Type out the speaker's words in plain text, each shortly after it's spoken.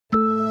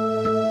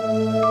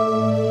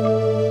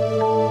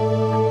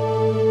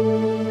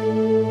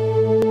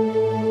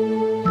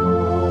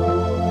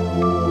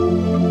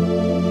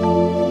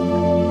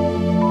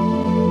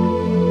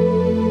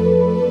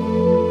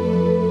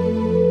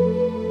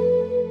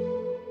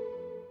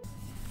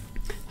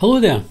Hello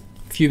there.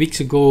 A few weeks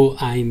ago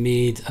I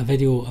made a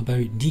video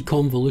about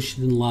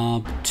Deconvolution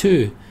Lab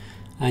 2,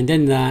 and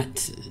in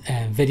that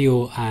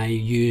video I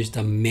used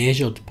a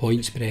measured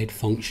point spread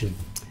function.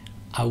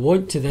 I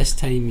want to this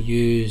time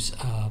use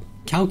a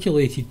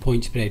calculated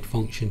point spread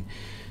function,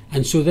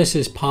 and so this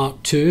is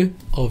part 2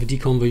 of a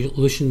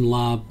Deconvolution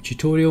Lab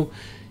tutorial.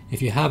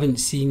 If you haven't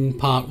seen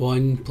part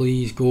 1,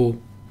 please go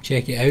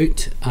check it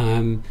out.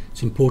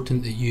 It's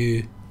important that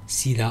you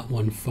see that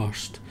one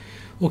first.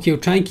 Okay,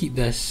 we'll try and keep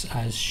this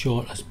as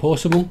short as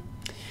possible.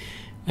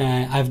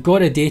 I've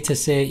got a data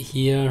set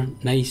here,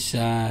 nice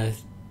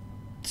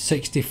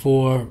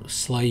 64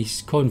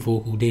 slice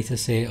confocal data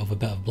set of a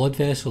bit of blood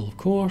vessel, of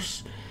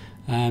course.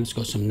 It's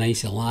got some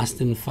nice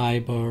elastin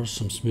fibres,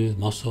 some smooth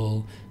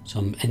muscle,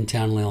 some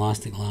internally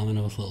elastic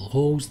lamina with little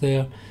holes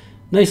there.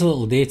 Nice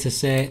little data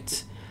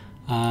set,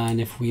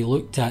 and if we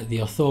looked at the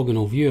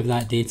orthogonal view of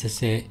that data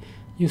set,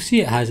 you'll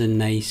see it has a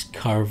nice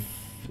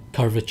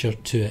curvature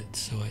to it,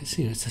 so it's,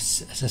 you know, it's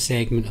a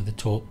segment of the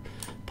top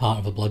part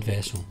of a blood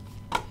vessel.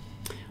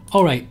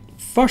 Alright,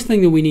 first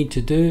thing that we need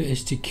to do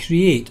is to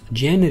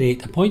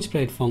generate a point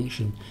spread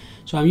function.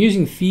 So I'm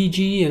using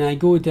Fiji and I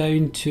go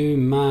down to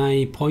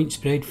my point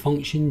spread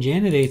function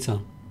generator.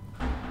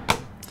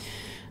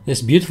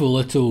 This beautiful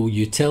little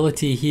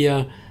utility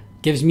here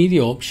gives me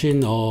the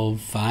option of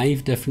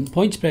 5 different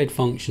point spread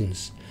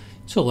functions.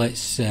 So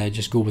let's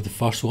just go with the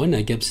first one,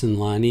 a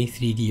Gibson-Laney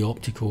 3D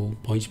optical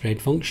point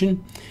spread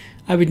function.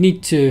 I would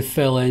need to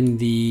fill in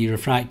the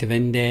refractive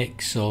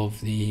index of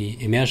the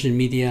immersion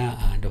media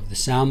and of the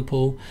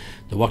sample,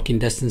 the working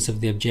distance of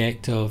the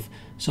objective,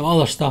 some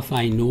other stuff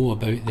I know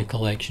about the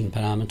collection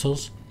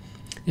parameters.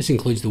 This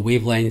includes the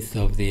wavelength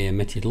of the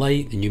emitted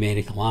light, the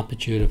numerical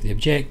aperture of the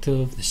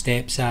objective, the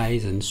step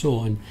size, and so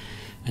on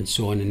and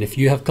so on. And if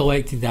you have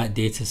collected that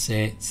data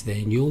set,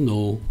 then you'll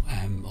know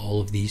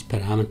all of these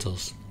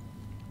parameters.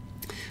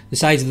 The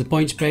size of the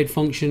point spread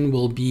function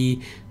will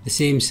be the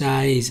same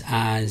size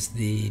as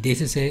the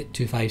dataset,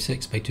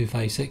 256 by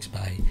 256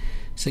 by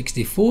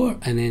 64,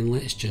 and then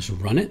let's just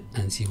run it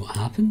and see what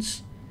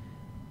happens.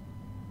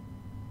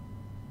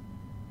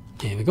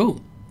 There we go.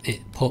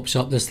 It pops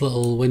up this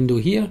little window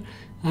here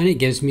and it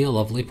gives me a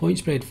lovely point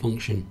spread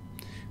function,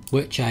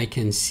 which I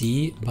can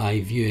see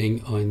by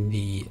viewing on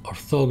the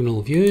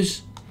orthogonal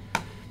views.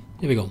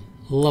 There we go,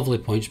 lovely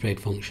point spread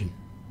function.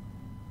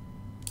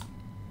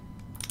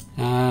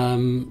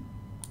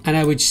 And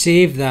I would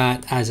save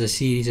that as a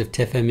series of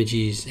TIFF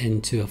images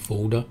into a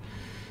folder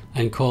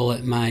and call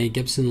it my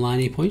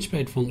Gibson-Laney point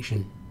spread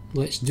function.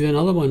 Let's do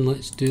another one.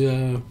 Let's do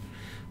a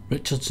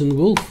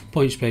Richardson-Wolf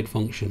point spread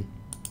function.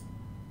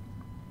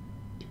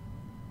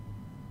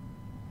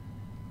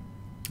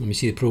 Let me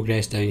see the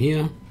progress down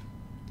here.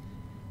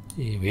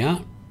 Here we are.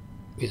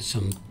 Get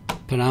some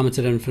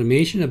parameter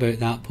information about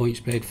that point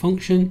spread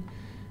function.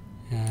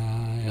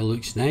 It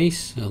looks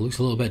nice. It looks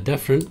a little bit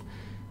different.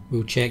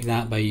 We'll check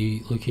that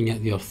by looking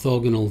at the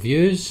orthogonal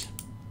views.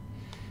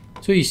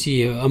 So you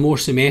see a more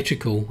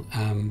symmetrical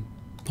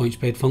point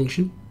spread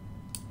function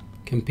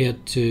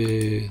compared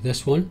to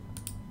this one.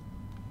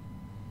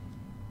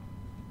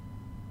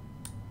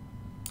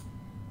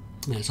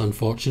 It's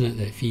unfortunate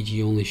that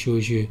Fiji only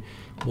shows you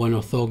one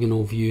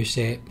orthogonal view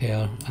set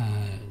per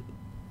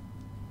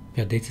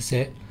data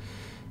set.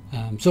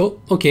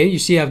 So okay, you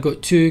see I've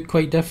got 2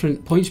 quite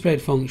different point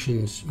spread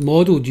functions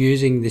modelled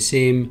using the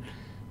same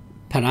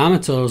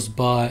parameters,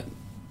 but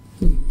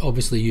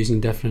obviously using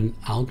different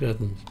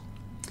algorithms.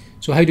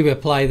 So how do we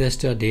apply this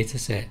to our data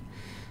set?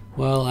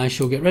 Well, I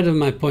shall get rid of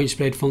my point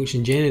spread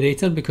function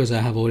generator because I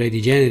have already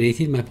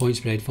generated my point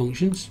spread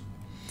functions.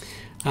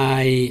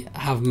 I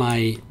have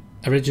my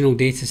original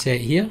data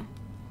set here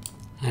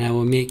and I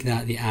will make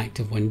that the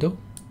active window.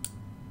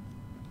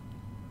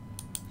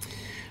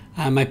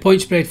 My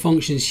point spread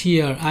functions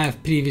here, I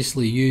have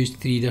previously used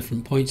 3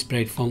 different point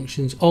spread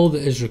functions. All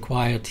that is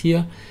required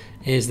here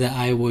is that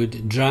I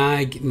would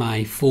drag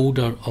my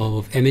folder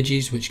of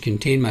images which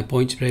contain my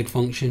point spread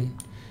function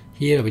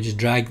here. I would just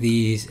drag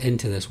these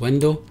into this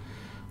window.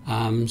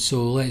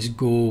 So let's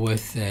go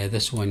with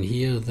this one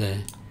here,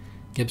 the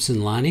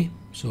Gibson-Laney.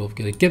 So I've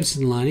got a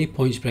Gibson-Laney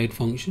point spread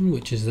function,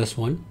 which is this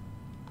one.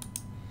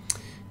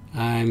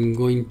 I'm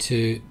going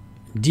to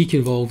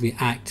deconvolve the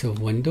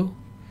active window,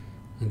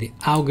 and the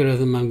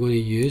algorithm I'm going to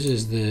use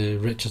is the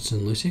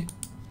Richardson-Lucy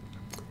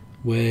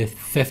with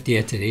 50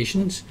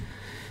 iterations.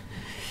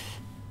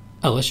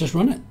 Let's just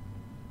run it.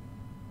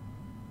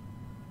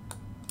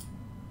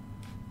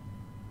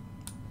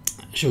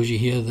 It shows you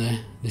here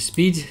the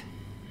speed,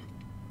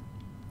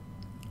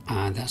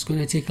 and that's going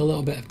to take a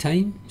little bit of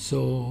time,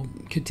 so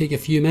it could take a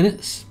few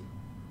minutes.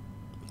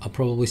 I'll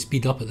probably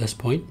speed up at this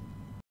point.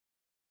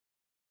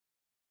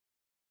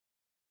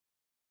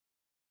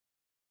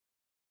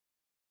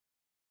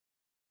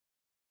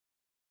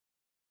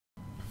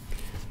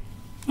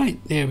 Right,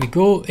 there we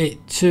go.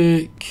 It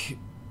took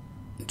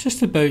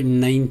just about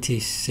 90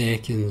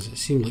 seconds. It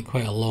seemed like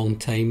quite a long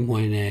time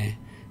when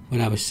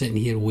I was sitting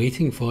here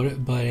waiting for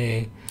it, but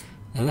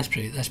that's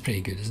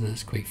pretty good, isn't it?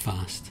 It's quite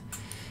fast.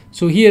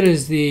 So here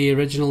is the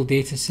original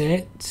data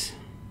set.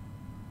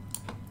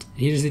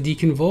 Here's the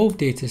deconvolved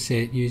data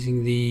set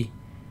using the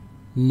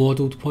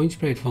modelled point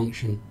spread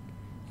function.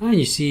 And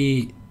you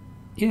see,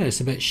 yeah, it's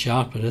a bit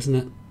sharper, isn't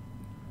it?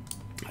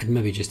 I'd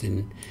maybe just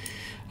enhance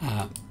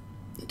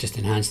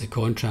the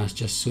contrast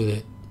just so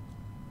that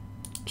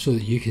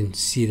you can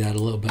see that a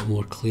little bit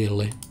more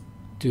clearly.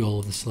 Do all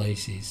of the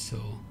slices,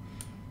 so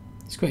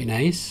it's quite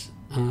nice.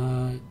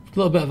 A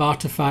little bit of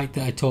artifact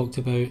that I talked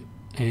about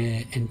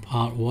in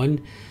part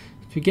 1.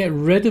 We get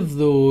rid of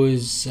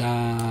those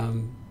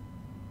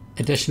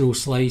additional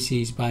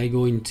slices by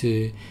going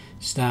to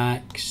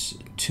stacks,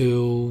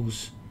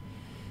 tools,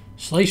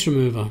 slice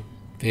remover,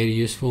 very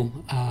useful.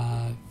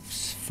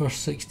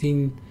 First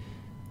 16,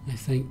 I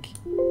think.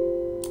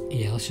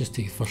 Yeah, let's just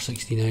take the first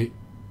 16 out.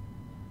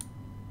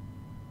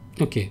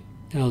 Okay,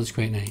 that looks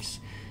quite nice.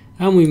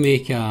 And we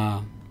make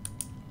a,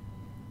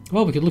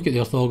 well, we could look at the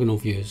orthogonal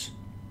views.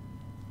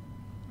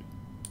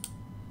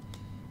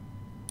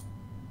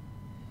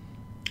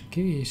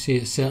 Okay, you see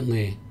it's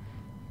certainly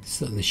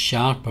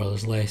sharper,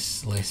 there's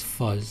less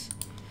fuzz.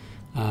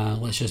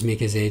 Let's just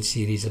make a Z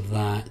series of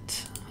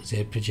that.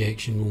 Z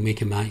projection, we'll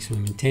make a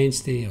maximum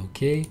intensity,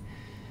 okay.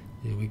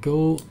 There we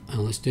go,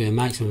 and let's do a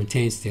maximum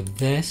intensity of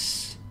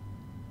this.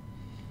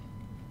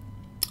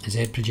 A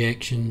Z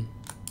projection.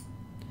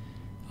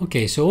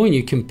 Okay, so when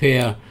you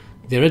compare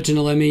the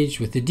original image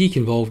with the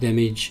deconvolved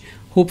image,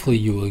 hopefully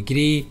you will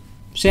agree,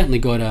 certainly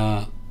got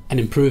an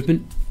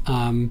improvement.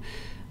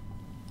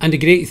 And the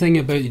great thing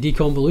about the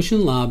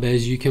Deconvolution lab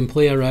is you can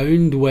play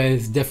around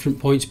with different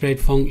point spread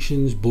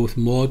functions, both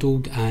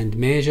modelled and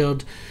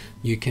measured.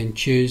 You can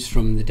choose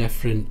from the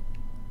different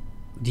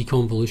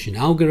deconvolution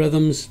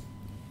algorithms.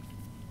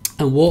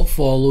 And what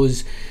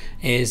follows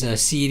is a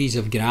series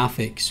of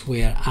graphics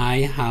where I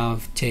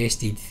have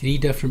tested 3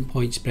 different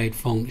point spread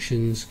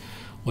functions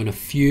on a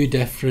few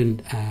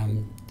different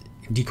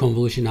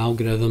deconvolution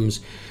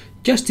algorithms,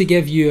 just to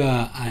give you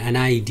an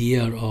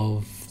idea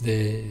of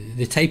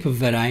the type of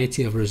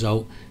variety of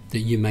result that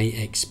you might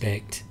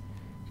expect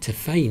to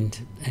find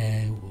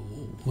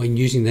when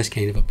using this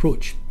kind of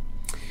approach.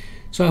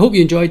 So I hope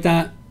you enjoyed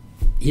that.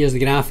 Here's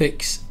the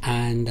graphics,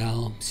 and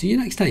I'll see you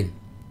next time.